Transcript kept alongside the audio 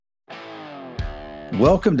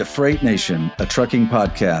Welcome to Freight Nation, a trucking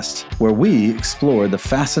podcast where we explore the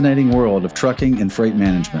fascinating world of trucking and freight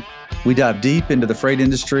management. We dive deep into the freight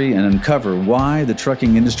industry and uncover why the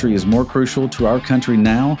trucking industry is more crucial to our country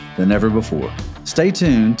now than ever before. Stay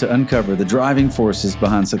tuned to uncover the driving forces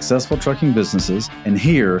behind successful trucking businesses and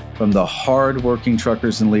hear from the hard-working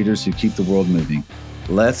truckers and leaders who keep the world moving.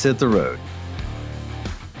 Let's hit the road.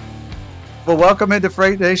 Well, welcome into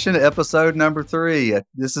Freight Nation, episode number 3.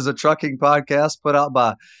 This is a trucking podcast put out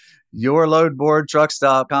by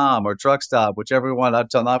yourloadboardtrucks.com or Truckstop, whichever one. I've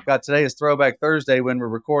got today is Throwback Thursday when we're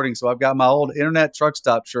recording, so I've got my old internet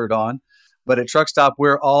Truckstop shirt on. But at Truckstop,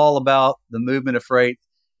 we're all about the movement of freight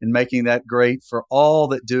and making that great for all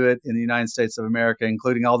that do it in the United States of America,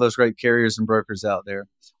 including all those great carriers and brokers out there.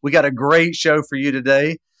 We got a great show for you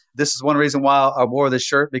today. This is one reason why I wore this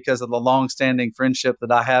shirt, because of the long-standing friendship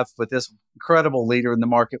that I have with this incredible leader in the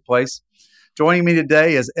marketplace. Joining me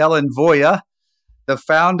today is Ellen Voie, the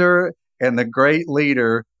founder and the great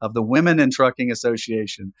leader of the Women in Trucking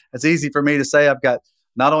Association. It's easy for me to say. I've got,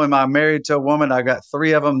 not only am I married to a woman, I've got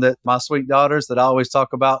 3 of them that my sweet daughters that I always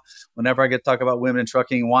talk about whenever I get to talk about women in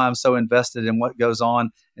trucking and why I'm so invested in what goes on,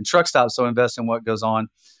 and Truckstop so invested in what goes on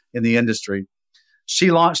in the industry. She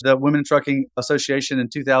launched the Women in Trucking Association in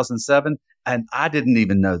 2007, and I didn't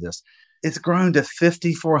even know this. It's grown to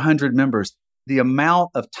 5,400 members. The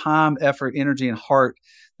amount of time, effort, energy, and heart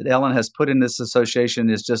that Ellen has put in this association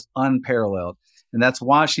is just unparalleled. And that's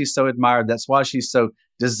why she's so admired. That's why she's so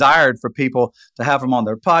desired for people to have them on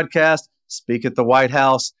their podcast, speak at the White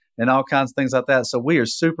House, and all kinds of things like that. So we are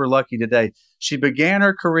super lucky today. She began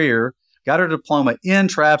her career, got her diploma in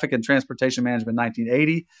traffic and transportation management in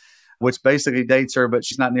 1980, which basically dates her, but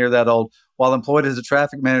she's not near that old, while employed as a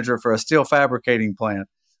traffic manager for a steel fabricating plant.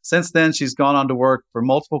 Since then, she's gone on to work for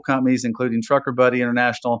multiple companies, including Trucker Buddy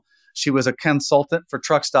International. She was a consultant for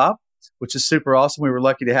Truckstop, which is super awesome. We were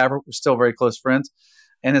lucky to have her. We're still very close friends,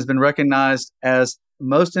 and has been recognized as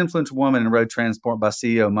most influential woman in road transport by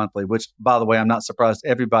CEO Monthly, which, by the way, I'm not surprised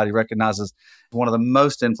everybody recognizes one of the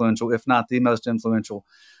most influential, if not the most influential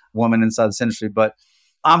woman inside this industry. But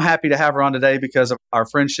I'm happy to have her on today because of our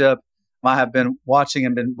friendship. I have been watching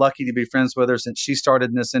and been lucky to be friends with her since she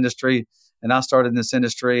started in this industry and I started in this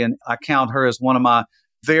industry. And I count her as one of my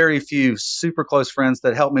very few super close friends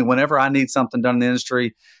that help me whenever I need something done in the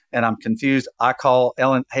industry and I'm confused. I call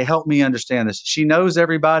Ellen, hey, help me understand this. She knows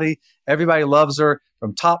everybody. Everybody loves her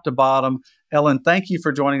from top to bottom. Ellen, thank you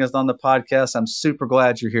for joining us on the podcast. I'm super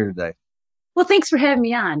glad you're here today. Well, thanks for having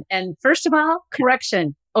me on. And first of all,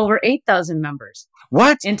 correction, over 8,000 members.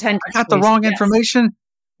 What? In 10 I got the wrong information?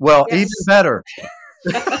 Well, Yes. Even better.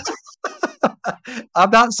 I'm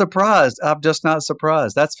not surprised. I'm just not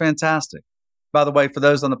surprised. That's fantastic. By the way, for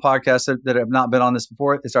those on the podcast that have not been on this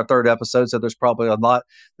before, it's our 3rd episode, so there's probably a lot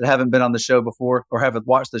that haven't been on the show before or haven't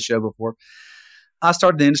watched the show before. I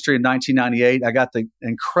started in the industry in 1998. I got the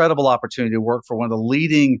incredible opportunity to work for one of the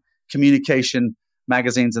leading communication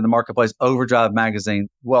magazines in the marketplace, Overdrive magazine.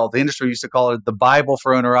 Well, the industry used to call it the Bible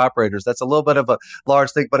for owner-operators. That's a little bit of a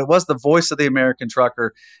large thing, but it was the voice of the American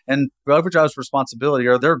trucker. And Overdrive's responsibility,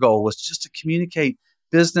 or their goal, was just to communicate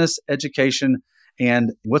business, education,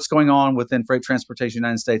 and what's going on within freight transportation in the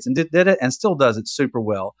United States. And did it and still does it super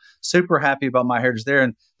well. Super happy about my heritage there.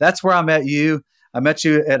 And that's where I met you. I met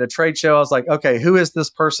you at a trade show. I was like, okay, who is this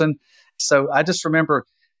person? So I just remember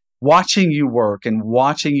watching you work and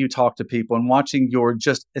watching you talk to people and watching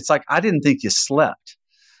it's like, I didn't think you slept.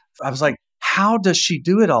 I was like, how does she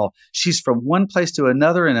do it all? She's from one place to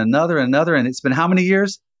another and another and another. And it's been how many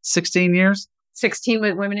years? 16 years? 16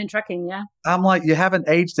 with Women in Trucking, yeah. I'm like, you haven't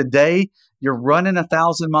aged a day. You're running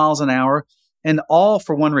 1,000 miles an hour, and all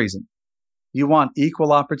for one reason. You want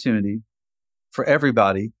equal opportunity for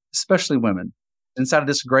everybody, especially women, inside of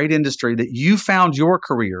this great industry that you found your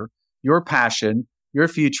career, your passion, your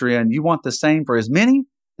future in. You want the same for as many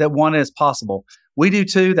that want it as possible. We do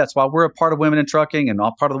too. That's why we're a part of Women in Trucking and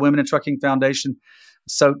all part of the Women in Trucking Foundation.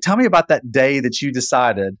 So tell me about that day that you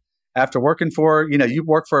decided after working for, you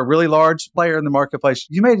work for a really large player in the marketplace.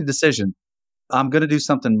 You made a decision. I'm going to do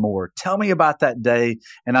something more. Tell me about that day.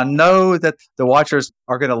 And I know that the watchers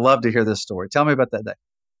are going to love to hear this story. Tell me about that day.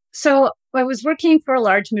 So I was working for a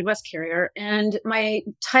large Midwest carrier, and my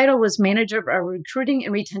title was manager of our recruiting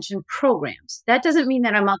and retention programs. That doesn't mean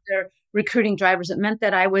that I'm out there recruiting drivers. It meant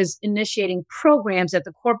that I was initiating programs at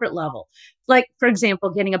the corporate level. Like, for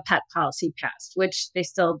example, getting a pet policy passed, which they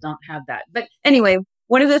still don't have that. But anyway,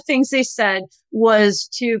 one of the things they said was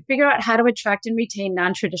to figure out how to attract and retain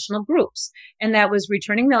non-traditional groups. And that was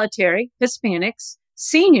returning military, Hispanics,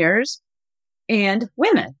 seniors, and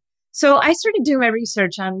women. So I started doing my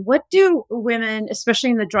research on what do women, especially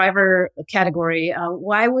in the driver category,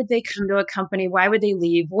 why would they come to a company? Why would they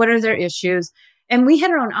leave? What are their issues? And we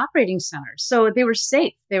had our own operating center. So they were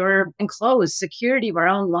safe. They were enclosed, security, our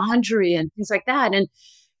own laundry and things like that.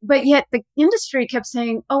 But yet the industry kept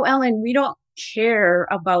saying, oh, Ellen, we don't care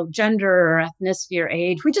about gender or ethnicity or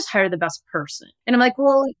age. We just hire the best person. And I'm like,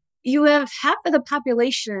 well, you have half of the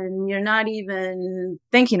population you're not even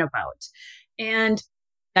thinking about. And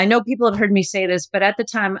I know people have heard me say this, but at the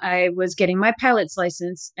time I was getting my pilot's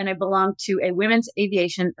license and I belonged to a women's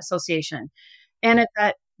aviation association. And I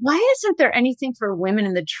thought, why isn't there anything for women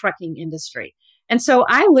in the trucking industry? And so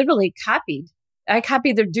I literally I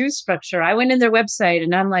copied their dues structure. I went in their website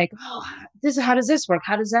and I'm like, oh, how does this work?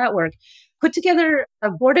 How does that work? Put together a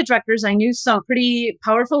board of directors. I knew some pretty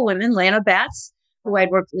powerful women, Lana Batts, who I'd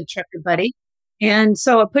worked with Trucker Buddy. And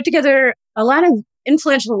so I put together a lot of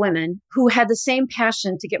influential women who had the same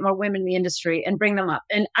passion to get more women in the industry and bring them up.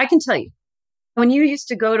 And I can tell you, when you used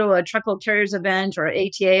to go to a truckload carriers event or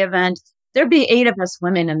ATA event, there'd be 8 of us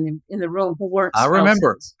women in the room who weren't I spouses.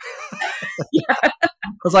 remember. Yeah.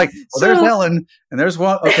 I was like, well, there's Ellen, and there's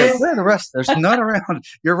one. Okay, where are the rest? There's none around.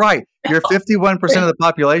 You're right. You're 51% of the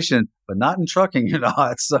population, but not in trucking. You're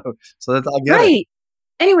not. So that's, I get it.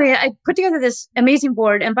 Anyway, I put together this amazing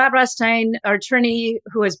board, and Bob Rothstein, our attorney,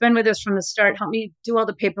 who has been with us from the start, helped me do all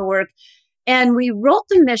the paperwork. And we wrote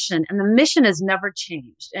the mission, and the mission has never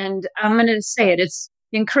changed. And I'm going to say it. It's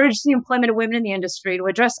to encourage the employment of women in the industry, to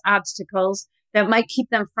address obstacles that might keep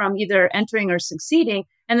them from either entering or succeeding.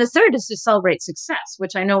 And the third is to celebrate success,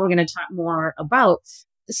 which I know we're going to talk more about.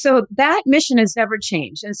 So that mission has never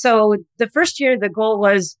changed. And so the first year, the goal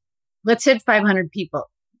was, let's hit 500 people.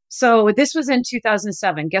 So this was in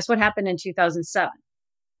 2007. Guess what happened in 2007?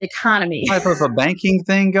 Economy. Type of a banking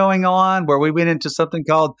thing going on where we went into something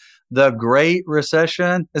called the Great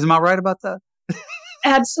Recession. Am I right about that?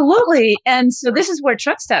 Absolutely. And so this is where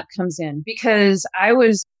Truck Stop comes in, because I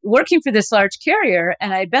was working for this large carrier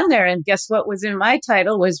and I'd been there, and guess what was in my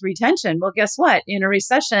title was retention. Well, guess what? In a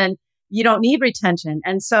recession, you don't need retention.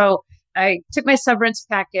 And so I took my severance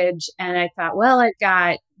package and I thought, well, I've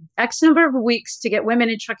got X number of weeks to get women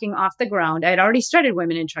in trucking off the ground. I'd already started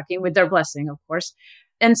women in trucking with their blessing, of course.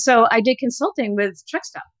 And so I did consulting with Truck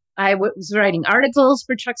Stop. I was writing articles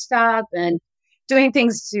for Truck Stop and doing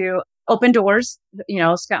things to open doors.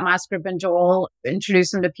 Scott Mosgrove and Joel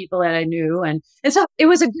introduced them to people that I knew. And so it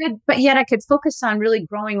was but yet I could focus on really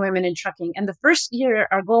growing women in trucking. And the first year,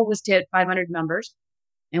 our goal was to hit 500 members,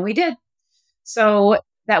 and we did. So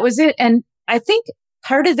that was it. And I think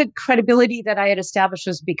part of the credibility that I had established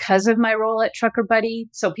was because of my role at Trucker Buddy.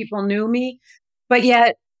 So people knew me, but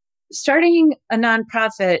yet starting a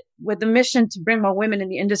nonprofit with the mission to bring more women in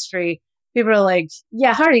the industry, people are like,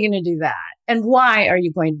 yeah, how are you going to do that? And why are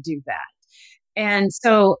you going to do that? And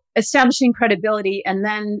so establishing credibility. And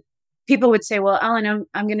then people would say, well, Ellen,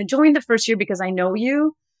 I'm going to join the first year because I know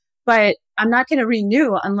you, but I'm not going to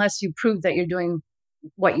renew unless you prove that you're doing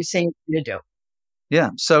what you're saying you're going to do.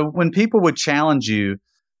 Yeah. So when people would challenge you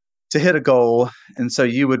to hit a goal, and so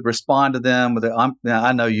you would respond to them with,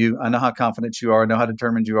 I know you, I know how confident you are, I know how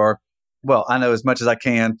determined you are. Well, I know as much as I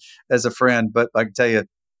can as a friend, but I can tell you,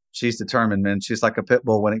 she's determined, man. She's like a pit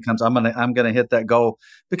bull when it comes. I'm gonna hit that goal,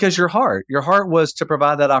 because your heart was to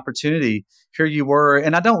provide that opportunity. Here you were,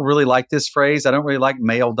 and I don't really like this phrase. I don't really like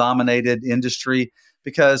male-dominated industry,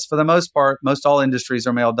 because for the most part, most all industries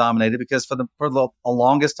are male-dominated, because for the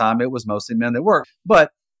longest time it was mostly men that worked.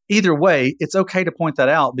 But either way, it's okay to point that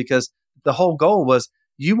out, because the whole goal was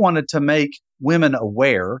you wanted to make women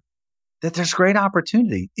aware that there's great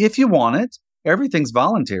opportunity if you want it. Everything's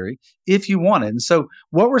voluntary if you want it. And so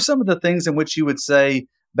what were some of the things in which you would say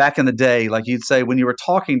back in the day, like you'd say when you were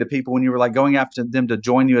talking to people, when you were like going after them to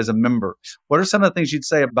join you as a member? What are some of the things you'd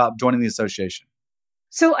say about joining the association?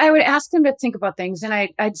 So I would ask them to think about things, and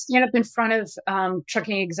I'd stand up in front of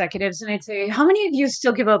trucking executives and I'd say, how many of you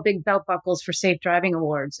still give out big belt buckles for safe driving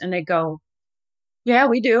awards? And they go, yeah,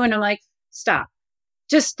 we do. And I'm like, stop,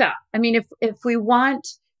 just stop. I mean, if we want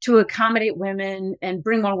to accommodate women and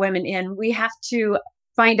bring more women in, we have to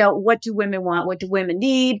find out, what do women want? What do women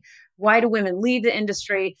need? Why do women leave the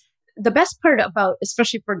industry? The best part about,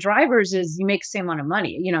 especially for drivers, is you make the same amount of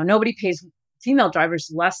money. Nobody pays female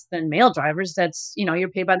drivers less than male drivers. That's, you're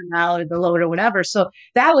paid by the mile or the load or whatever. So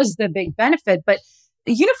that was the big benefit. But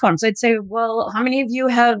uniforms, I'd say, well, how many of you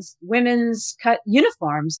have women's cut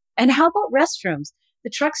uniforms? And how about restrooms? The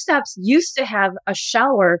truck stops used to have a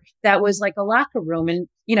shower that was like a locker room. And,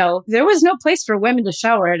 there was no place for women to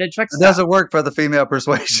shower at a truck stop. It doesn't work for the female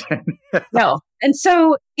persuasion. No. And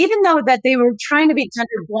so even though that they were trying to be gender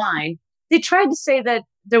blind, they tried to say that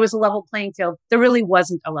there was a level playing field. There really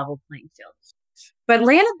wasn't a level playing field. But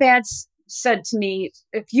Lana Batts said to me,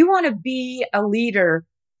 if you want to be a leader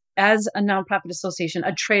as a nonprofit association,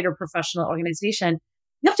 a trade or professional organization,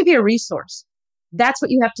 you have to be a resource. That's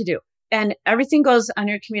what you have to do. And everything goes on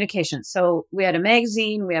your communication. So we had a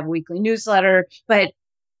magazine, we have a weekly newsletter, but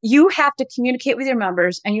you have to communicate with your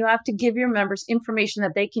members and you have to give your members information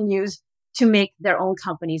that they can use to make their own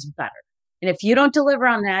companies better. And if you don't deliver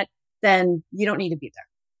on that, then you don't need to be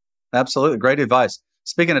there. Absolutely. Great advice.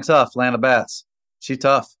 Speaking of tough, Lana Batts, she's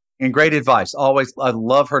tough and great advice. Always, I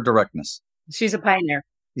love her directness. She's a pioneer.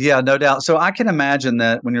 Yeah, no doubt. So I can imagine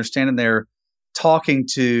that when you're standing there talking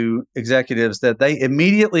to executives that they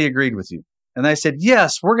immediately agreed with you and they said,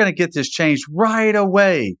 yes, we're going to get this changed right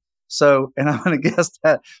away. So, and I'm going to guess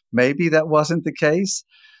that maybe that wasn't the case.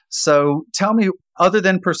 So tell me, other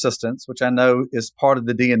than persistence, which I know is part of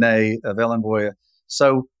the DNA of Ellen Voie,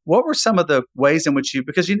 so what were some of the ways in which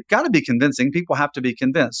because you've got to be convincing, people have to be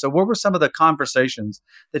convinced. So what were some of the conversations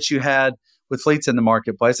that you had with fleets in the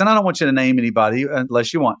marketplace? And I don't want you to name anybody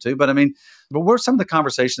unless you want to, but what were some of the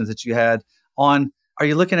conversations that you had on, are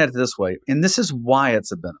you looking at it this way? And this is why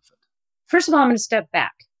it's a benefit. First of all, I'm going to step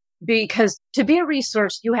back because to be a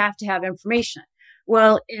resource, you have to have information.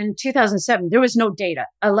 Well, in 2007, there was no data.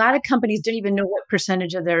 A lot of companies didn't even know what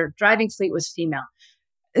percentage of their driving fleet was female.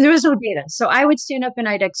 There was no data. So I would stand up and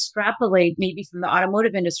I'd extrapolate maybe from the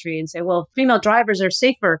automotive industry and say, well, female drivers are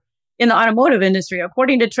safer in the automotive industry,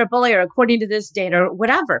 according to AAA or according to this data or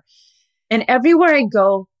whatever. And everywhere I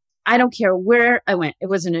go, I don't care where I went. It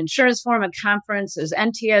was an insurance forum, a conference, it was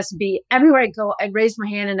NTSB. Everywhere I go, I'd raise my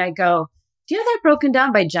hand and I go, do you have that broken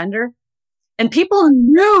down by gender? And people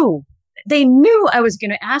knew, they knew I was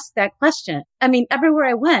going to ask that question. I mean, everywhere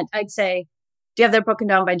I went, I'd say, do you have that broken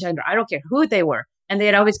down by gender? I don't care who they were. And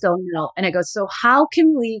they'd always go, no. And I go, so how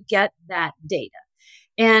can we get that data?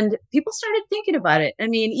 And people started thinking about it. I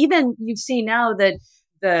mean, even you've seen now that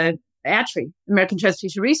the ATRI, American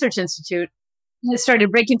Transportation Research Institute, has started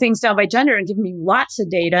breaking things down by gender and giving me lots of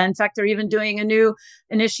data. In fact, they're even doing a new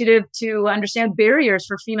initiative to understand barriers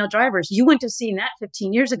for female drivers. You wouldn't have seen that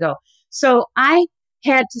 15 years ago. So I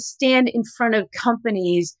had to stand in front of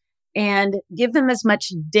companies and give them as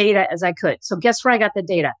much data as I could. So guess where I got the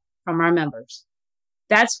data? From our members.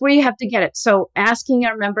 That's where you have to get it. So asking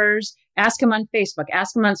our members, ask them on Facebook,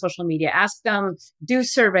 ask them on social media, ask them, do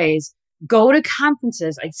surveys, go to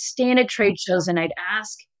conferences. I'd stand at trade shows and I'd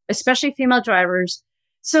ask, especially female drivers,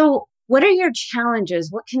 so what are your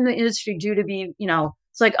challenges? What can the industry do to be,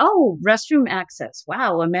 it's like, oh, restroom access.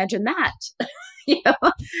 Wow, imagine that.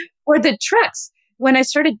 Or the trucks. When I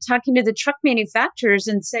started talking to the truck manufacturers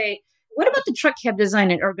and say, what about the truck cab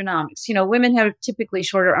design and ergonomics? Women have typically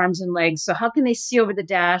shorter arms and legs. So how can they see over the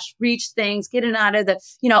dash, reach things, get in out of the,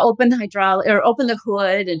 open the hydraulic or open the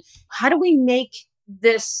hood? And how do we make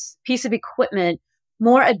this piece of equipment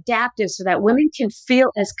more adaptive so that women can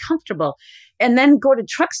feel as comfortable? And then go to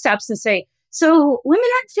truck stops and say, so women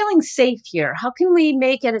aren't feeling safe here. How can we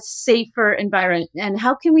make it a safer environment? And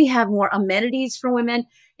how can we have more amenities for women?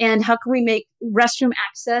 And how can we make restroom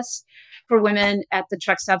access for women at the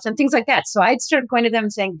truck stops and things like that? So I'd start going to them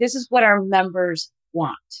and saying, this is what our members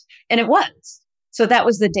want. And it was. So that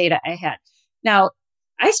was the data I had. Now,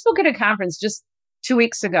 I spoke at a conference just 2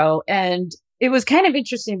 weeks ago, and it was kind of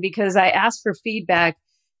interesting because I asked for feedback,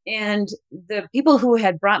 and the people who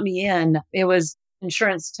had brought me in, it was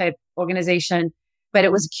insurance type organization, but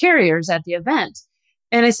it was carriers at the event.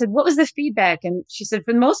 And I said, what was the feedback? And she said,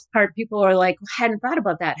 for the most part, people are like, hadn't thought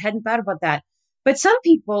about that. But some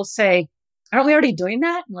people say, aren't we already doing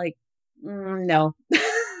that? I'm like, no,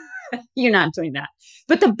 you're not doing that.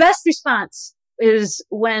 But the best response is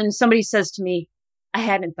when somebody says to me, I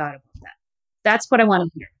hadn't thought about that. That's what I want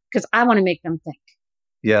to hear because I want to make them think.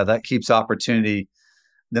 Yeah, that keeps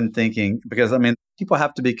them thinking, because people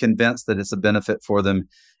have to be convinced that it's a benefit for them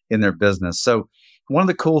in their business. So one of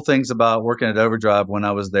the cool things about working at Overdrive when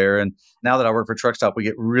I was there, and now that I work for Truck Stop, we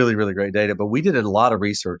get really, really great data, but we did a lot of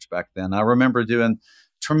research back then. I remember doing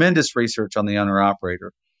tremendous research on the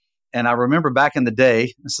owner-operator. And I remember back in the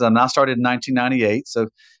day, so I started in 1998, so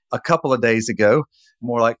a couple of days ago,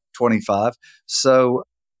 more like 25. So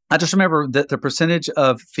I just remember that the percentage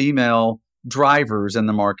of female drivers in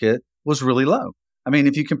the market was really low.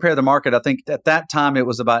 If you compare the market, I think at that time it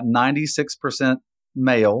was about 96%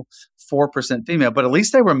 male, 4% female, but at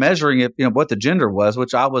least they were measuring it, what the gender was,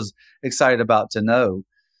 which I was excited about to know.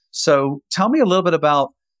 So tell me a little bit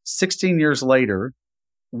about 16 years later,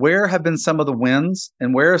 where have been some of the wins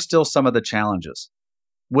and where are still some of the challenges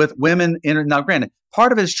with women in? Now, granted,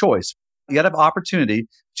 part of it is choice. You got to have opportunity,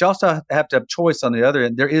 but you also have to have choice on the other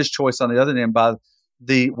end. There is choice on the other end by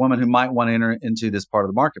the woman who might want to enter into this part of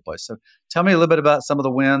the marketplace. So tell me a little bit about some of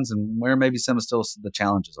the wins and where maybe some of still the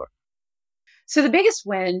challenges are. So the biggest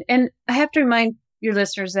win, and I have to remind your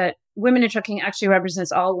listeners that women in trucking actually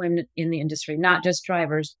represents all women in the industry, not just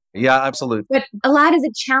drivers. Yeah, absolutely. But a lot of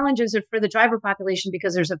the challenges are for the driver population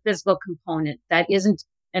because there's a physical component that isn't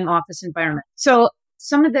an office environment. So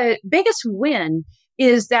some of the biggest win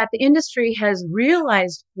is that the industry has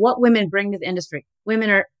realized what women bring to the industry.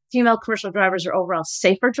 Female commercial drivers are overall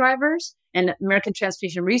safer drivers, and American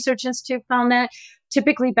Transportation Research Institute found that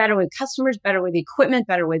typically better with customers, better with equipment,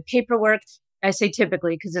 better with paperwork. I say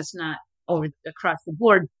typically because it's not across the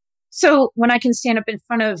board. So when I can stand up in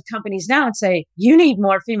front of companies now and say, you need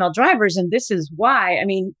more female drivers, and this is why, I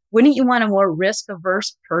mean, wouldn't you want a more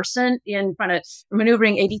risk-averse person in front of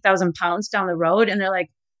maneuvering 80,000 pounds down the road? And they're like,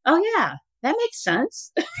 oh yeah, that makes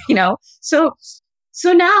sense.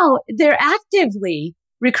 So now they're actively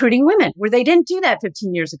recruiting women where they didn't do that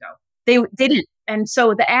 15 years ago. They didn't. And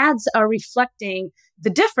so the ads are reflecting the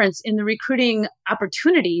difference in the recruiting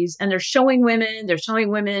opportunities, and they're showing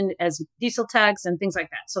women as diesel techs and things like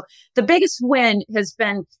that. So the biggest win has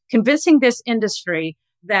been convincing this industry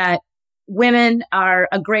that women are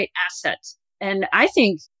a great asset. And I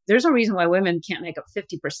think there's a reason why women can't make up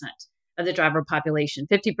 50% of the driver population,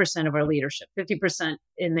 50% of our leadership, 50%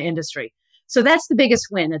 in the industry. So that's the biggest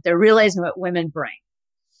win, that they're realizing what women bring.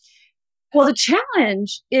 Well, the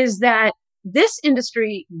challenge is that this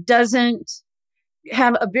industry doesn't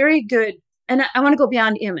have a very good, and I want to go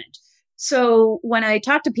beyond image. So when I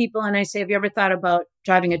talk to people and I say, have you ever thought about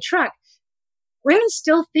driving a truck? Women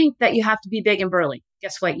still think that you have to be big and burly.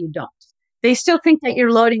 Guess what? You don't. They still think that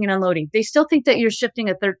you're loading and unloading. They still think that you're shifting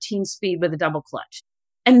a 13 speed with a double clutch.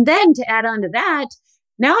 And then to add on to that,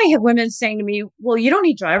 now I have women saying to me, well, you don't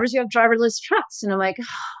need drivers. You have driverless trucks. And I'm like,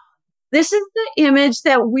 this is the image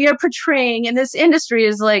that we are portraying in this industry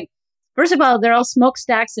is like, first of all, they're all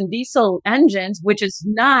smokestacks and diesel engines, which is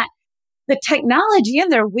not the technology in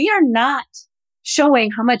there. We are not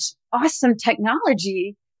showing how much awesome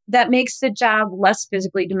technology that makes the job less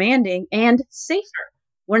physically demanding and safer.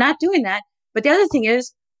 We're not doing that. But the other thing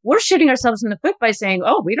is, we're shooting ourselves in the foot by saying,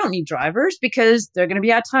 oh, we don't need drivers because they're going to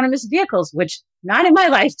be autonomous vehicles, which not in my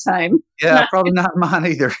lifetime. Yeah, probably not mine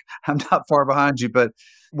either. I'm not far behind you. But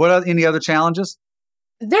what are any other challenges?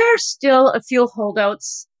 There are still a few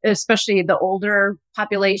holdouts, especially the older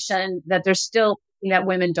population, that there's still that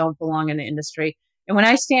women don't belong in the industry. And when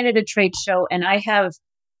I stand at a trade show and I have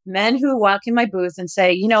men who walk in my booth and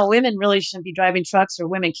say, women really shouldn't be driving trucks, or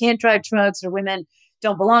women can't drive trucks, or women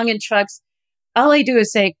don't belong in trucks, all I do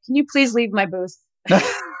is say, can you please leave my booth?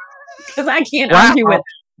 Because I can't argue with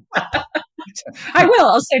it. I will.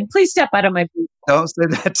 I'll say, please step out of my booth. Don't say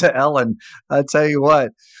that to Ellen. I tell you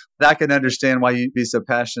what, I can understand why you'd be so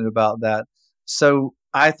passionate about that. So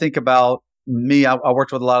I think about me, I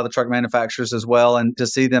worked with a lot of the truck manufacturers as well, and to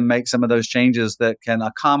see them make some of those changes that can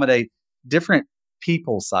accommodate different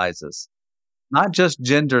people sizes, not just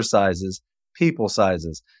gender sizes, people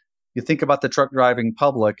sizes. You think about the truck driving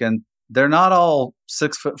public, and they're not all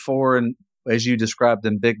 6'4" and, as you described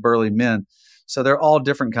them, big burly men. So they're all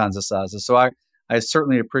different kinds of sizes. So I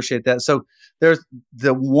certainly appreciate that. So there's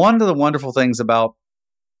one of the wonderful things about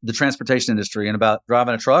the transportation industry and about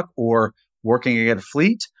driving a truck or working at a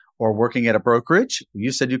fleet or working at a brokerage.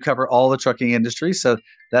 You said you cover all the trucking industry, so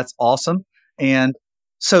that's awesome. And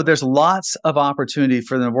so there's lots of opportunity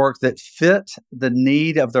for them to work that fit the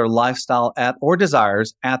need of their lifestyle or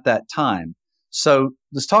desires at that time. So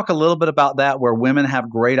let's talk a little bit about that, where women have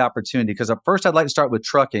great opportunity. Because at first I'd like to start with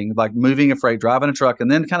trucking, like moving a freight, driving a truck, and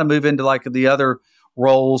then kind of move into like the other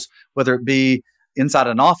roles, whether it be inside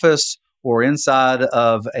an office or inside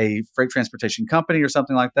of a freight transportation company or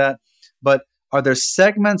something like that. But are there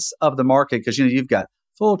segments of the market? Because you've got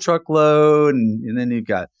full truckload, and then you've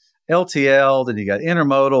got LTL, then you got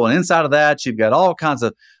intermodal, and inside of that you've got all kinds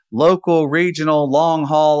of local, regional, long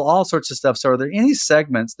haul, all sorts of stuff. So are there any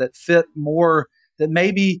segments that fit more, that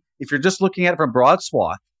maybe if you're just looking at it from a broad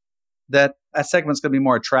swath, that a segment's going to be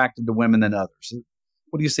more attractive to women than others?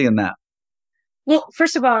 What do you see in that? Well,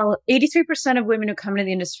 first of all, 83% of women who come into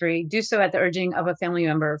the industry do so at the urging of a family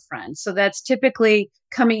member or friend. So that's typically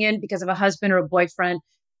coming in because of a husband or a boyfriend.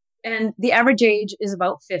 And the average age is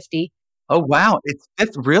about 50. Oh, wow.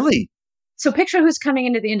 It's really? So picture who's coming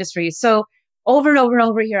into the industry. So over and over and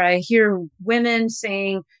over here, I hear women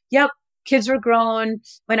saying, yep, kids were grown,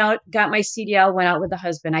 went out, got my CDL, went out with the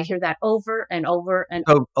husband. I hear that over and over and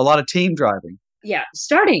over. Oh, a lot of team driving. Yeah,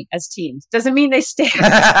 starting as teens. Doesn't mean they stay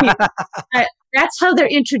as teens. That's how they're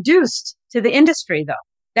introduced to the industry, though.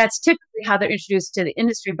 That's typically how they're introduced to the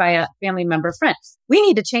industry by a family member friend. We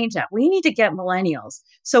need to change that. We need to get millennials.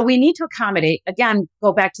 So we need to accommodate, again,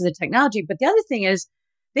 go back to the technology. But the other thing is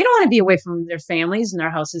they don't want to be away from their families and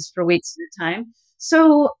their houses for weeks at a time.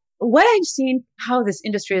 So what I've seen, how this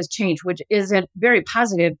industry has changed, which isn't very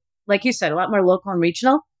positive, like you said, a lot more local and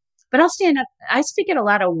regional. But I'll stand up. I speak at a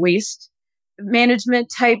lot of waste management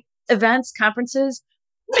type events, conferences.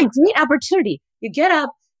 What a great opportunity. You get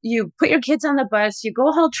up, you put your kids on the bus, you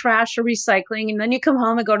go haul trash or recycling, and then you come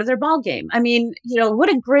home and go to their ball game. I mean, what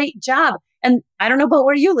a great job. And I don't know about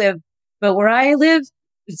where you live, but where I live,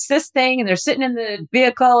 it's this thing, and they're sitting in the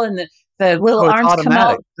vehicle, and the little it's arms come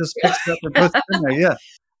automatic. out. Just picks it up and puts it in there. Yeah.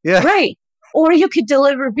 Yeah. Right. Or you could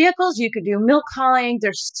deliver vehicles, you could do milk hauling.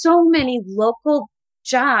 There's so many local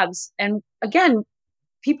jobs. And again,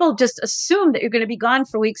 people just assume that you're going to be gone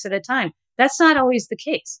for weeks at a time. That's not always the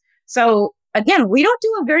case. So again, we don't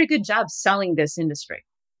do a very good job selling this industry.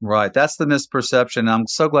 Right. That's the misperception. I'm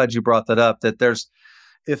so glad you brought that up, that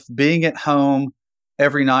if being at home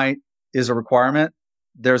every night is a requirement,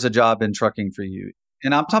 there's a job in trucking for you.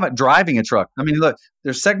 And I'm talking about driving a truck. I mean, look,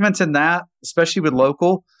 there's segments in that, especially with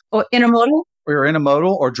local. Or intermodal. Or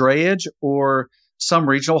intermodal or drayage or some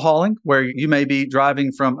regional hauling where you may be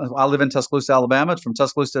driving I live in Tuscaloosa, Alabama, from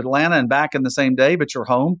Tuscaloosa to Atlanta and back in the same day, but you're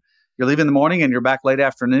home. You're leaving in the morning and you're back late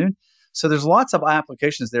afternoon. So there's lots of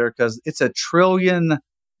applications there because it's a $1 trillion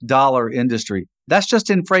industry. That's just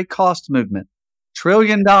in freight cost movement. $1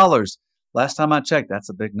 trillion. Last time I checked, that's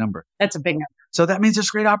a big number. That's a big number. So that means there's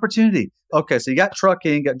great opportunity. Okay, so you got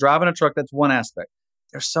trucking, you got driving a truck. That's one aspect.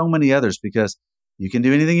 There's so many others because you can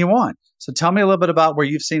do anything you want. So tell me a little bit about where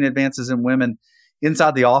you've seen advances in women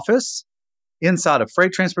inside the office, inside of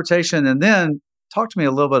freight transportation, and then talk to me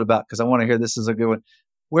a little bit about, because I want to hear, this is a good one,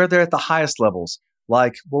 where they're at the highest levels.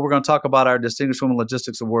 Like, well, we're going to talk about our Distinguished Women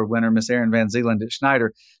Logistics Award winner, Miss Erin Van Zeeland at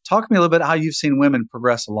Schneider. Talk to me a little bit how you've seen women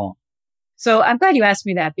progress along. So I'm glad you asked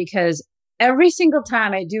me that, because every single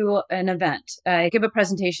time I do an event, I give a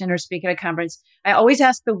presentation or speak at a conference, I always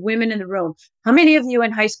ask the women in the room, how many of you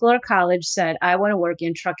in high school or college said, I want to work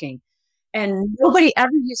in trucking? And nobody ever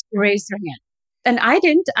used to raise their hand. And I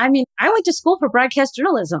didn't. I mean, I went to school for broadcast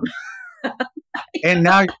journalism. And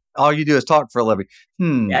now all you do is talk for a living.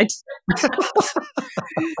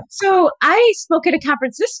 So I spoke at a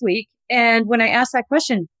conference this week. And when I asked that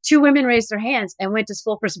question, 2 women raised their hands and went to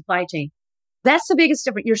school for supply chain. That's the biggest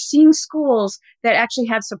difference. You're seeing schools that actually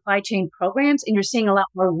have supply chain programs, and you're seeing a lot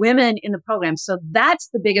more women in the program. So that's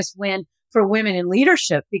the biggest win for women in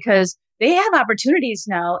leadership, because they have opportunities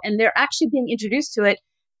now and they're actually being introduced to it.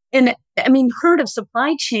 And I mean, heard of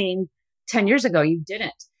supply chain 10 years ago, you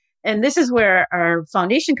didn't. And this is where our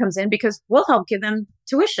foundation comes in, because we'll help give them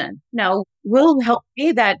tuition. Now, we'll help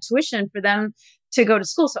pay that tuition for them to go to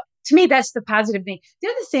school. So to me, that's the positive thing. The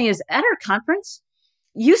other thing is, at our conference,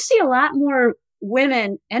 you see a lot more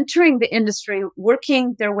women entering the industry,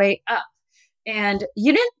 working their way up. And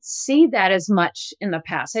you didn't see that as much in the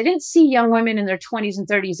past. I didn't see young women in their 20s and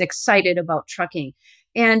 30s excited about trucking.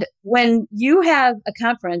 And when you have a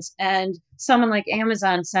conference and someone like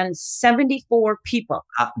Amazon sends 74 people.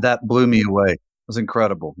 That blew me away. It was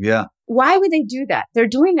incredible. Yeah. Why would they do that? They're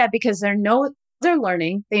doing that because they know they're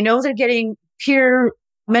learning. They know they're getting peer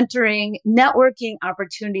mentoring, networking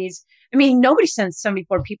opportunities. I mean, nobody sends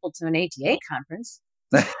 74 people to an ATA conference.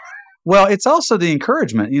 Well, it's also the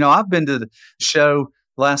encouragement. I've been to the show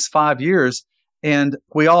the last 5 years, and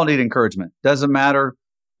we all need encouragement. Doesn't matter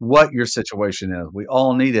what your situation is. We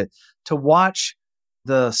all need it. To watch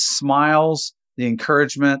the smiles, the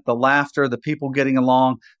encouragement, the laughter, the people getting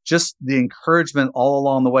along, just the encouragement all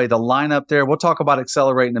along the way, the lineup there. We'll talk about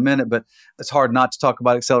Accelerate in a minute, but it's hard not to talk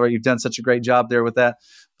about Accelerate. You've done such a great job there with that.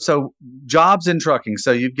 So jobs in trucking.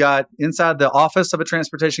 So you've got inside the office of a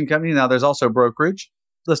transportation company. Now there's also brokerage.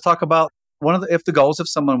 Let's talk about if the goals, if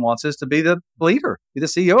someone wants, is to be the leader, be the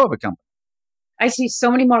CEO of a company. I see so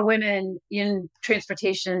many more women in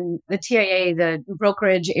transportation, the TIA, the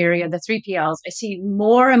brokerage area, the 3PLs. I see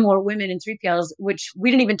more and more women in 3PLs, which we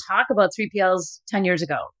didn't even talk about 3PLs 10 years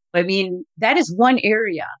ago. I mean, that is one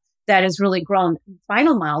area that has really grown.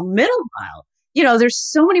 Final mile, middle mile. There's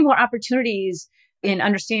so many more opportunities in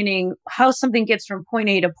understanding how something gets from point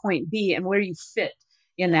A to point B and where you fit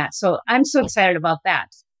in that. So I'm so excited about that.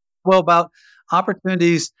 Well, about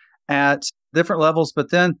opportunities at different levels, but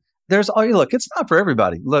then look, it's not for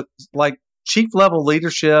everybody. Look, like chief level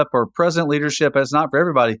leadership or president leadership is not for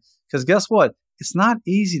everybody, because guess what? It's not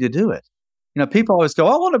easy to do it. People always go,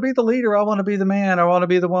 I want to be the leader. I want to be the man. I want to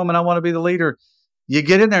be the woman. I want to be the leader. You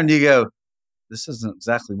get in there and you go, this isn't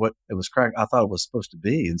exactly what it was I thought it was supposed to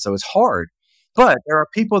be. And so it's hard. But there are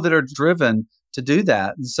people that are driven to do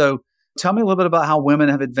that. And so tell me a little bit about how women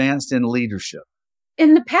have advanced in leadership.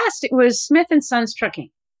 In the past, it was Smith and Sons Trucking.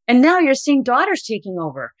 And now you're seeing daughters taking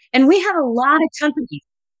over. And we have a lot of companies.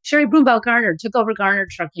 Sherry Brumbaugh Garner took over Garner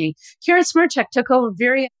Trucking. Karen Smirchek took over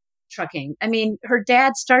Voie Trucking. I mean, her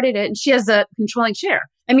dad started it and she has a controlling share.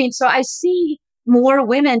 I mean, so I see more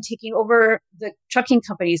women taking over the trucking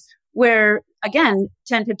companies where, again,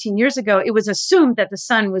 10, 15 years ago, it was assumed that the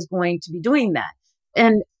son was going to be doing that.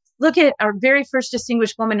 And look at our very first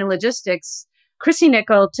distinguished woman in logistics. Chrissy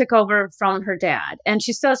Nickel took over from her dad, and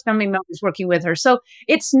she still has family members working with her. So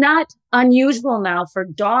it's not unusual now for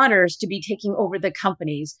daughters to be taking over the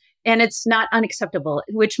companies, and it's not unacceptable,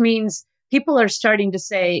 which means people are starting to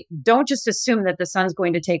say, don't just assume that the son's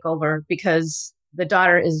going to take over because the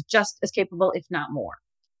daughter is just as capable, if not more.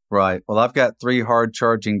 Right. Well, I've got 3 hard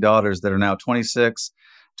charging daughters that are now 26,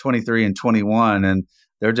 23, and 21, and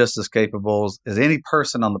they're just as capable as any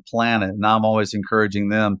person on the planet. And I'm always encouraging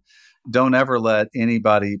them, don't ever let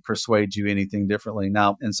anybody persuade you anything differently.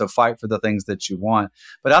 Now, and so fight for the things that you want.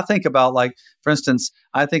 But I think about, like, for instance,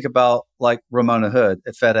 I think about like Ramona Hood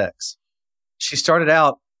at FedEx. She started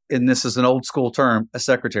out, and this is an old school term, a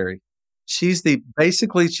secretary. She's the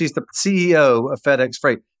CEO of FedEx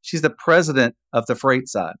Freight. She's the president of the freight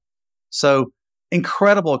side. So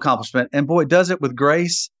incredible accomplishment. And boy, does it with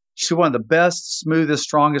grace. She's one of the best, smoothest,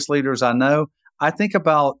 strongest leaders I know. I think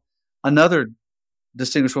about another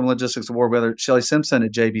Distinguished Women Logistics Award winner, Shelley Simpson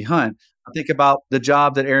at J.B. Hunt. I think about the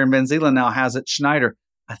job that Erin Van Zeelen now has at Schneider.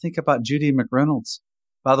 I think about Judy McReynolds.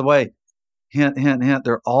 By the way, hint, hint, hint,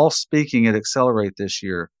 they're all speaking at Accelerate this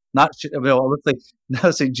year.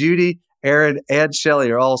 See, Judy, Erin, and Shelley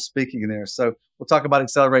are all speaking there. So we'll talk about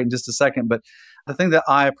Accelerate in just a second. But the thing that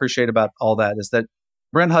I appreciate about all that is that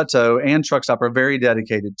Brent Hutto and Truckstop are very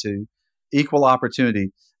dedicated to equal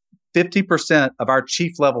opportunity. 50% of our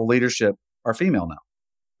chief level leadership are female now.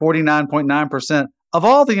 49.9% of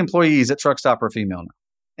all the employees at Truckstop are female now.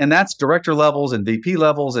 And that's director levels and VP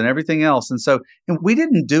levels and everything else. And we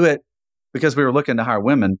didn't do it because we were looking to hire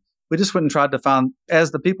women. We just went and tried to find,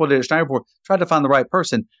 as the people did at Schneider before, tried to find the right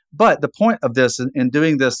person. But the point of this in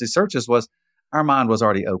doing these searches was our mind was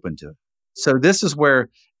already open to it. So this is where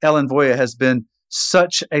Ellen Voie has been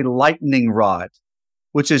such a lightning rod,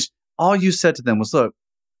 which is all you said to them was, look,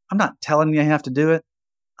 I'm not telling you have to do it.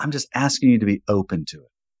 I'm just asking you to be open to it.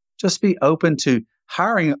 Just be open to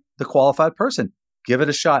hiring the qualified person. Give it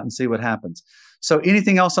a shot and see what happens. So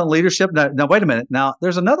anything else on leadership? Now, wait a minute. Now,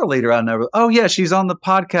 there's another leader I know. Oh, yeah, she's on the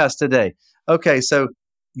podcast today. Okay, so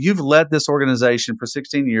you've led this organization for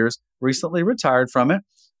 16 years, recently retired from it,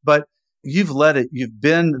 but you've led it. You've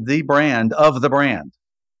been the brand of the brand.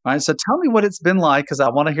 All right, so tell me what it's been like, because I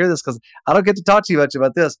want to hear this, because I don't get to talk to you much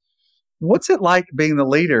about this. What's it like being the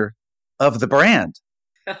leader of the brand?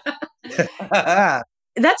 That's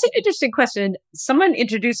an interesting question. Someone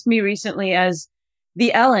introduced me recently as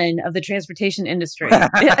the Ellen of the transportation industry.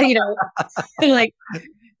 Like,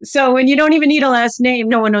 so when you don't even need a last name,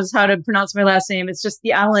 no one knows how to pronounce my last name. It's just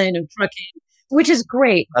the Ellen of trucking, which is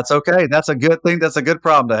great. That's okay. That's a good thing. That's a good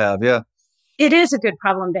problem to have. Yeah. It is a good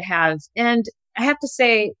problem to have. And I have to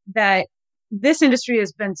say that this industry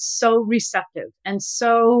has been so receptive and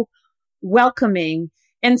so welcoming.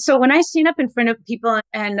 And so when I stand up in front of people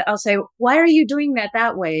and I'll say, why are you doing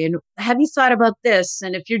that way? And have you thought about this?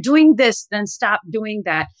 And if you're doing this, then stop doing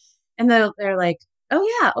that. And they're like, oh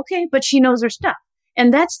yeah, okay. But she knows her stuff.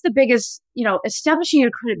 And that's the biggest, establishing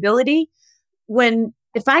your credibility.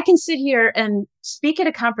 If I can sit here and speak at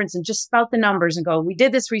a conference and just spout the numbers and go, we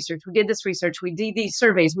did this research, we did these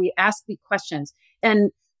surveys, we asked the questions.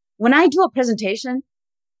 And when I do a presentation,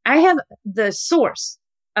 I have the source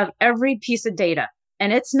of every piece of data.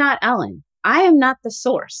 And it's not Ellen. I am not the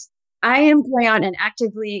source. I am going out and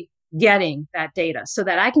actively getting that data so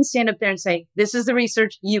that I can stand up there and say, this is the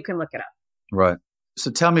research, you can look it up. Right. So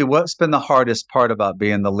tell me, what's been the hardest part about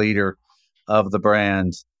being the leader of the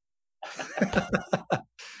brand?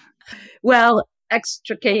 Well,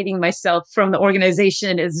 extricating myself from the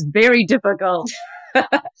organization is very difficult.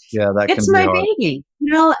 Yeah, that can it's be my hard. baby.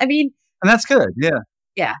 And that's good. Yeah.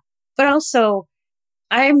 Yeah. But also,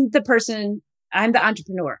 I'm the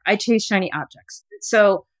entrepreneur. I chase shiny objects.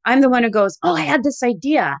 So I'm the one who goes, oh, I had this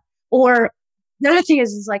idea. Or the other thing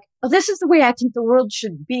is like, oh, this is the way I think the world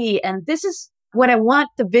should be. And this is what I want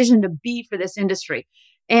the vision to be for this industry.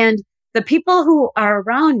 And the people who are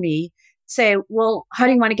around me say, well, how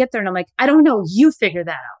do you want to get there? And I'm like, I don't know. You figure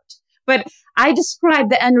that out. But I describe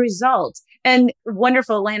the end result. And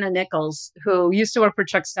wonderful Lana Nichols, who used to work for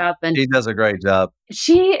Truckstop. And she does a great job.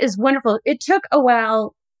 She is wonderful. It took a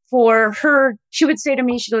while for her. She would say to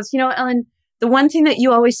me, she goes, Ellen, the one thing that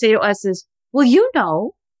you always say to us is,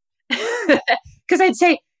 well, because I'd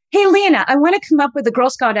say, hey, Lena, I want to come up with a Girl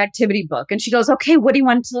Scout activity book. And she goes, okay, what do you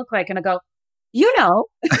want it to look like? And I go, you know.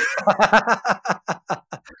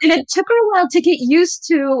 And it took her a while to get used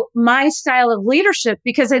to my style of leadership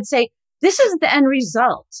because I'd say, this is the end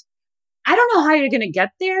result. I don't know how you're going to get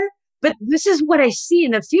there, but this is what I see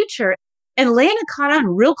in the future. And Lena caught on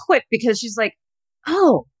real quick because she's like,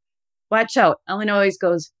 oh, watch out. Ellen always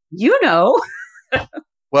goes, you know.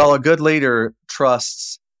 Well, a good leader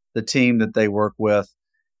trusts the team that they work with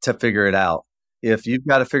to figure it out. If you've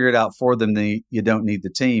got to figure it out for them, then you don't need the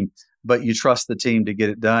team, but you trust the team to get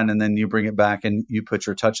it done, and then you bring it back and you put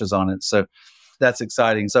your touches on it. So that's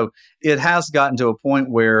exciting. So it has gotten to a point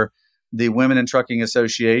where the Women in Trucking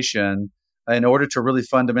Association, in order to really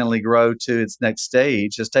fundamentally grow to its next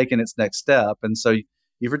stage, has taken its next step. And so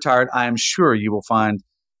you've retired. I am sure you will find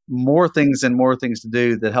more things to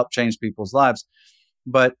do that help change people's lives.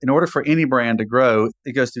 But in order for any brand to grow,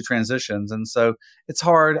 it goes through transitions. And so it's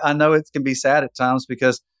hard. I know it can be sad at times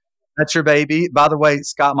because that's your baby. By the way,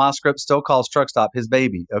 Scott Moscript still calls Truck Stop his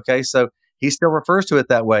baby. Okay. So he still refers to it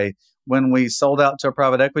that way. When we sold out to a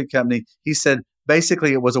private equity company, he said,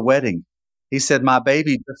 basically, it was a wedding. He said, my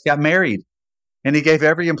baby just got married. And he gave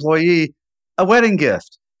every employee a wedding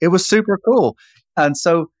gift. It was super cool. And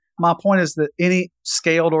so my point is that any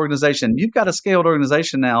scaled organization, you've got a scaled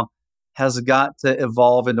organization now, has got to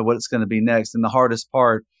evolve into what it's going to be next. And the hardest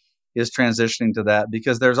part is transitioning to that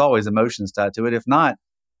because there's always emotions tied to it. If not,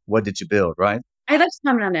 what did you build, right? I'd like to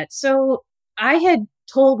comment on that. So I had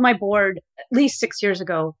told my board at least 6 years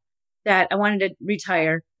ago that I wanted to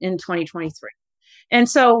retire in 2023. And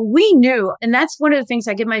so we knew, and that's one of the things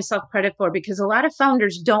I give myself credit for because a lot of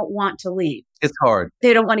founders don't want to leave. It's hard.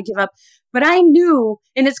 They don't want to give up. But I knew,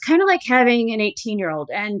 and it's kind of like having an 18-year-old.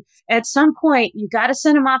 And at some point, you got to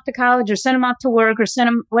send them off to college or send them off to work or send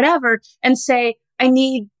them whatever and say, I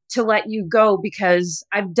need to let you go because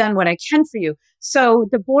I've done what I can for you. So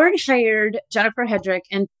the board hired Jennifer Hedrick,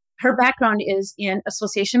 and her background is in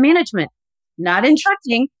association management, not in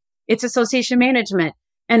trucking. It's association management.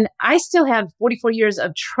 And I still have 44 years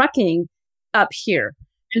of trucking up here.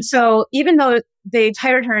 And so even though they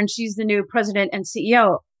hired her and she's the new president and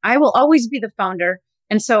CEO, I will always be the founder.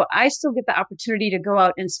 And so I still get the opportunity to go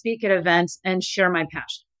out and speak at events and share my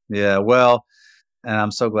passion. Yeah, well, and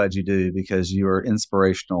I'm so glad you do because you are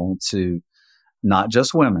inspirational to not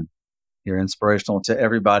just women. You're inspirational to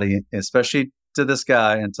everybody, especially to this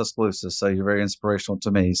guy in Tuscaloosa. So you're very inspirational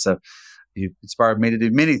to me. So you inspired me to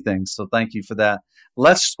do many things. So thank you for that.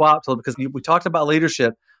 Let's swap because we talked about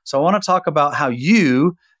leadership. So I want to talk about how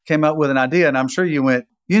you came up with an idea. And I'm sure you went,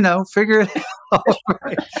 figure it out.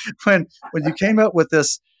 Right? When you came up with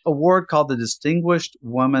this award called the Distinguished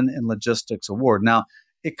Woman in Logistics Award. Now,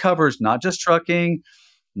 it covers not just trucking,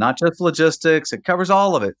 not just logistics. It covers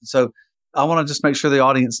all of it. So I want to just make sure the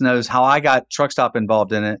audience knows how I got Truck Stop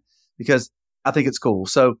involved in it because I think it's cool.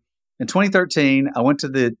 So in 2013, I went to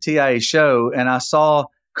the TIA show and I saw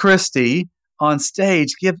Christy on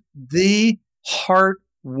stage give the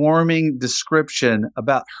heartwarming description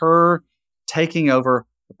about her taking over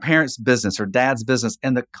her parents' business, her dad's business,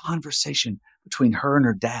 and the conversation between her and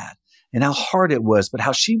her dad and how hard it was, but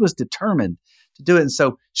how she was determined to do it. And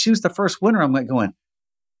so she was the first winner. I'm like going,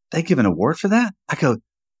 they give an award for that? I go,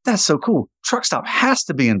 that's so cool. Truck Stop has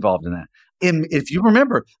to be involved in that. And if you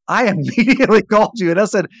remember, I immediately called you and I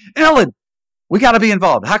said, Ellen, we got to be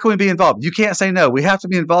involved. How can we be involved? You can't say no. We have to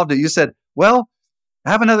be involved. You said, well,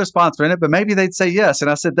 I have another sponsor in it, but maybe they'd say yes. And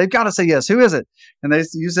I said, they've got to say yes. Who is it? And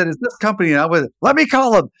you said, it's this company. And I was, let me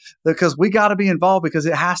call them because we got to be involved because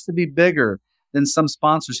it has to be bigger than some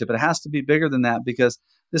sponsorship. It has to be bigger than that because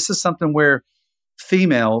this is something where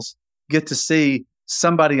females get to see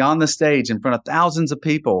somebody on the stage in front of thousands of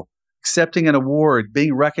people accepting an award,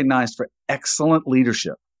 being recognized for excellent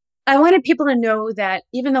leadership. I wanted people to know that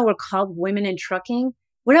even though we're called women in trucking,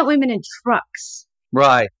 we're not women in trucks.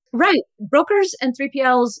 Right. Right. Brokers and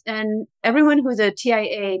 3PLs and everyone who the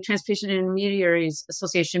TIA, Transportation Intermediaries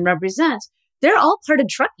Association, represents, they're all part of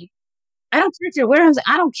trucking. I don't care if you're a warehouse.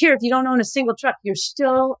 I don't care if you don't own a single truck. You're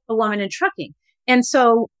still a woman in trucking. And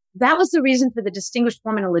so that was the reason for the Distinguished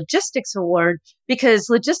Woman in Logistics Award, because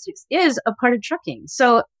logistics is a part of trucking.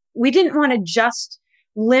 So we didn't want to just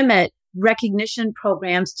limit recognition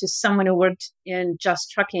programs to someone who worked in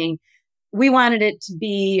just trucking. We wanted it to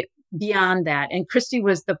be beyond that. And Christy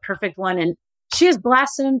was the perfect one. And she has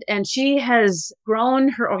blossomed and she has grown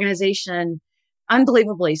her organization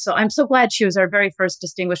unbelievably. So I'm so glad she was our very first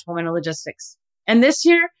Distinguished Woman in Logistics. And this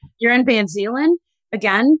year, you're in Van Zeeland.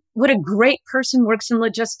 Again, what a great person works in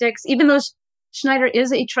logistics. Even though Schneider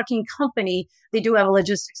is a trucking company. They do have a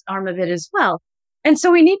logistics arm of it as well. And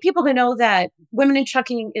so we need people to know that women in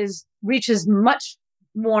trucking reaches much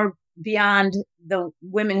more beyond the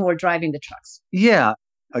women who are driving the trucks. Yeah.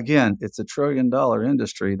 Again, it's a $1 trillion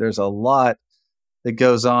industry. There's a lot that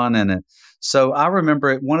goes on in it. So I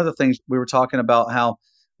remember one of the things we were talking about, how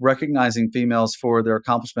recognizing females for their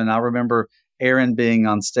accomplishment. I remember Erin being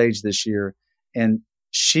on stage this year, and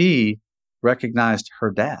she recognized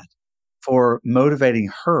her dad for motivating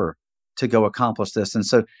her to go accomplish this. And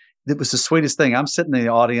so it was the sweetest thing. I'm sitting in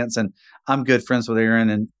the audience and I'm good friends with Erin,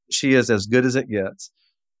 and she is as good as it gets.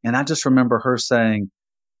 And I just remember her saying,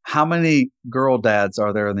 "How many girl dads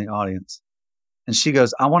are there in the audience?" And she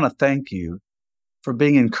goes, "I want to thank you for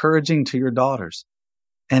being encouraging to your daughters."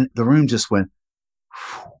 And the room just went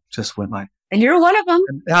like. And you're one of them.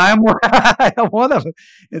 I'm one of them.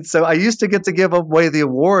 And so I used to get to give away the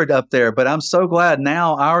award up there, but I'm so glad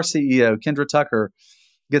now our CEO, Kendra Tucker,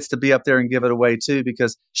 gets to be up there and give it away too,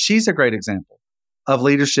 because she's a great example of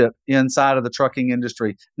leadership inside of the trucking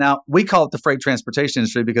industry. Now, we call it the freight transportation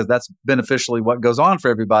industry because that's beneficially what goes on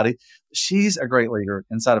for everybody. She's a great leader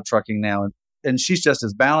inside of trucking now, and she's just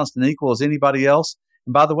as balanced and equal as anybody else.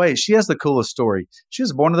 And by the way, she has the coolest story. She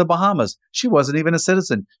was born in the Bahamas. She wasn't even a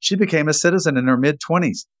citizen. She became a citizen in her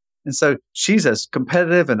mid-20s. And so she's as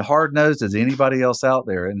competitive and hard-nosed as anybody else out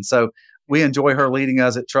there. And so we enjoy her leading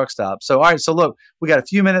us at Truck Stop. So, all right, so look, we got a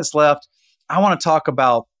few minutes left. I want to talk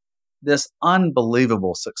about this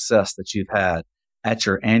unbelievable success that you've had at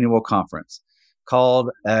your annual conference called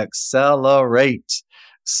Accelerate.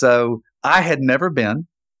 So I had never been.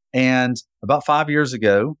 And about 5 years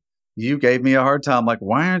ago, you gave me a hard time, like,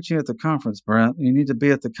 "Why aren't you at the conference, Brent? You need to be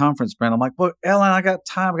at the conference, Brent." I'm like, "Look, Ellen, I got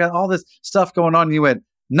time. I got all this stuff going on." And you went,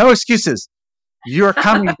 "No excuses. You're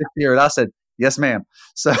coming this year." And I said, "Yes, ma'am."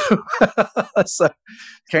 So, so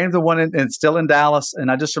came to one and still in Dallas. And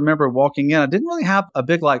I just remember walking in. I didn't really have a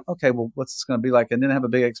big, like, okay, well, what's this going to be like? I didn't have a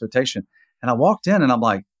big expectation. And I walked in and I'm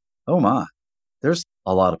like, "Oh my, there's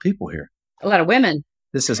a lot of people here. A lot of women."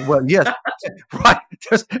 This is, well, yes, right.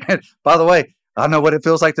 And by the way, I know what it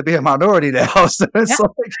feels like to be a minority now. So it's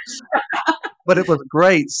but it was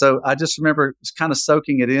great. So I just remember just kind of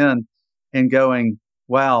soaking it in and going,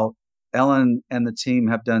 wow, Ellen and the team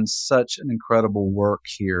have done such an incredible work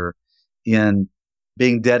here in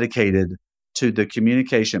being dedicated to the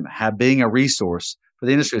communication, being a resource for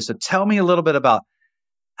the industry. So tell me a little bit about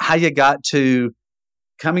how you got to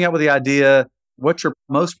coming up with the idea, what you're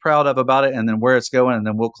most proud of about it, and then where it's going, and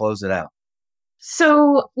then we'll close it out.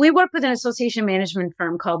 So we work with an association management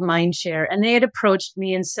firm called Mindshare, and they had approached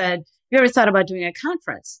me and said, "You ever thought about doing a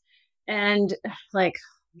conference?" And like,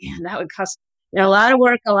 man, that would cost a lot of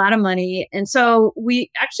work, a lot of money. And so we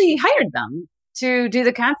actually hired them to do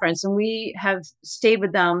the conference, and we have stayed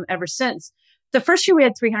with them ever since. The first year we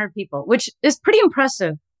had 300 people, which is pretty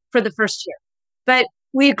impressive for the first year. But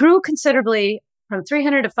we grew considerably from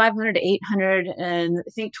 300 to 500 to 800 and I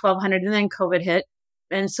think 1,200, and then COVID hit.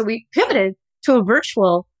 And so we pivoted to a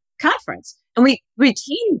virtual conference, and we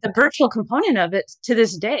retained the virtual component of it to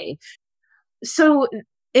this day. So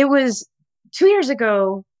it was 2 years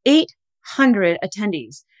ago, 800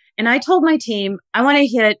 attendees. And I told my team, I want to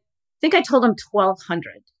hit, I think I told them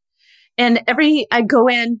 1,200. And I go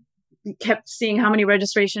in, kept seeing how many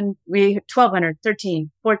registration, 1,200,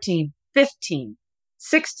 13, 14, 15,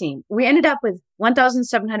 16. We ended up with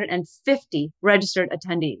 1,750 registered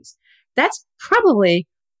attendees. That's probably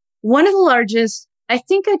one of the largest. I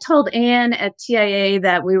think I told Anne at TIA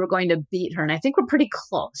that we were going to beat her, and I think we're pretty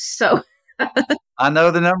close. So I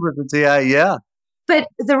know the numbers at TIA, yeah. But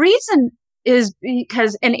the reason is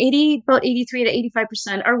because about 83 to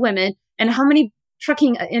 85% are women. And how many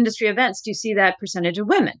trucking industry events do you see that percentage of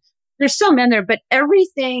women? There's still men there, but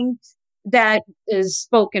everything that is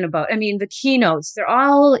spoken about, I mean, the keynotes, they're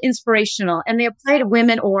all inspirational and they apply to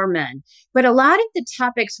women or men. But a lot of the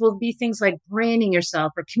topics will be things like branding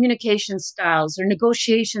yourself or communication styles or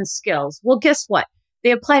negotiation skills. Well, guess what?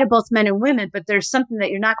 They apply to both men and women, but there's something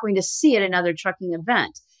that you're not going to see at another trucking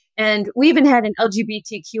event. And we even had an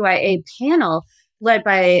LGBTQIA panel led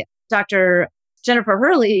by Dr. Jennifer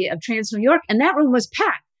Hurley of Trans New York, and that room was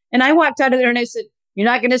packed. And I walked out of there and I said, "You're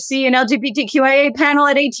not going to see an LGBTQIA panel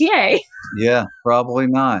at ATA." Yeah, probably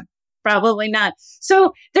not. Probably not.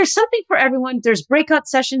 So there's something for everyone. There's breakout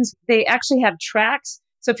sessions. They actually have tracks.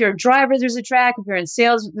 So if you're a driver, there's a track. If you're in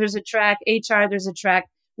sales, there's a track. HR, there's a track.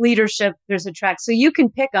 Leadership, there's a track. So you can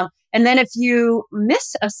pick them. And then if you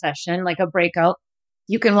miss a session, like a breakout,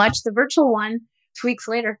 you can watch the virtual one 2 weeks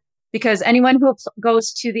later, because anyone who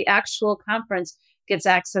goes to the actual conference gets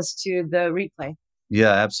access to the replay.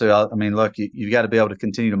 Yeah, absolutely. I mean, look, you got to be able to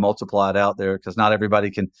continue to multiply it out there because not everybody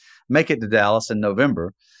can make it to Dallas in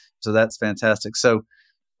November. So that's fantastic. So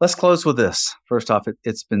let's close with this. First off,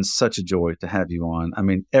 it's been such a joy to have you on. I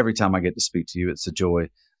mean, every time I get to speak to you, it's a joy.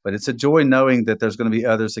 But it's a joy knowing that there's going to be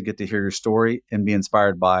others that get to hear your story and be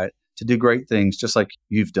inspired by it to do great things just like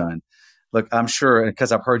you've done. Look, I'm sure,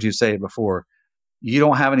 because I've heard you say it before, you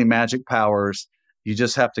don't have any magic powers. You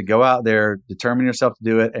just have to go out there, determine yourself to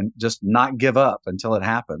do it, and just not give up until it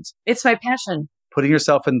happens. It's my passion. Putting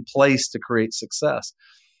yourself in place to create success.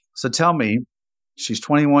 So tell me, she's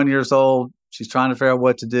 21 years old. She's trying to figure out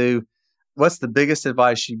what to do. What's the biggest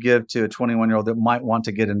advice you give to a 21-year-old that might want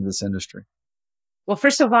to get into this industry? Well,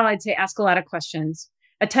 first of all, I'd say ask a lot of questions.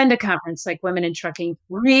 Attend a conference like Women in Trucking.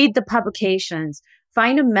 Read the publications.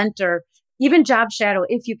 Find a mentor. Even job shadow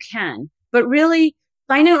if you can. But really,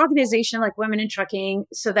 find an organization like Women in Trucking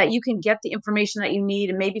so that you can get the information that you need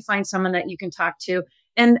and maybe find someone that you can talk to.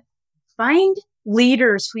 And find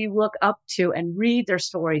leaders who you look up to and read their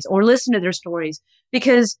stories or listen to their stories,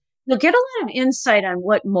 because you'll get a lot of insight on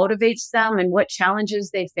what motivates them and what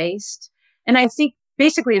challenges they faced. And I think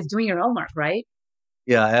basically it's doing your homework, right?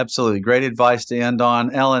 Yeah, absolutely. Great advice to end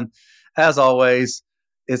on. Ellen, as always,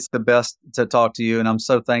 it's the best to talk to you. And I'm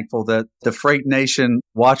so thankful that the Freight Nation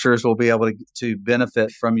watchers will be able to benefit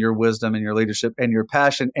from your wisdom and your leadership and your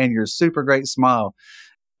passion and your super great smile.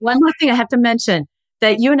 One more thing I have to mention,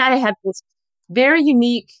 that you and I have this very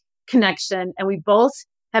unique connection, and we both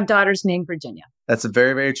have daughters named Virginia. That's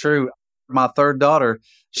very, very true. My third daughter,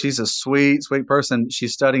 she's a sweet, sweet person.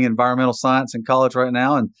 She's studying environmental science in college right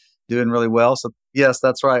now and doing really well. So yes,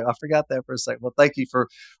 that's right. I forgot that for a second. Well, thank you for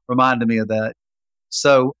reminding me of that.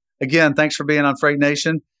 So again, thanks for being on Freight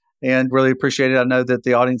Nation and really appreciate it. I know that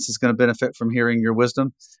the audience is going to benefit from hearing your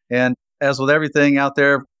wisdom. And as with everything out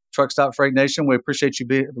there, Truck Stop Freight Nation, we appreciate you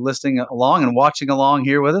listening along and watching along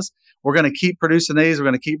here with us. We're going to keep producing these. We're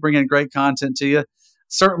going to keep bringing great content to you.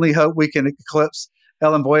 Certainly hope we can eclipse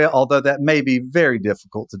Ellen Voie, although that may be very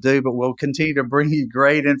difficult to do, but we'll continue to bring you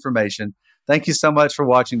great information. Thank you so much for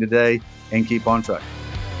watching today, and keep on trucking.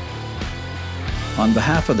 On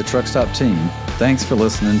behalf of the Truck Stop team, thanks for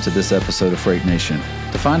listening to this episode of Freight Nation.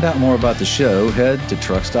 To find out more about the show, head to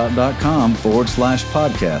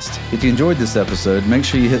truckstop.com/podcast. If you enjoyed this episode, make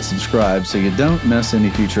sure you hit subscribe so you don't miss any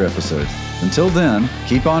future episodes. Until then,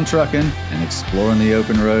 keep on trucking and exploring the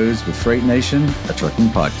open roads with Freight Nation, a trucking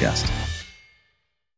podcast.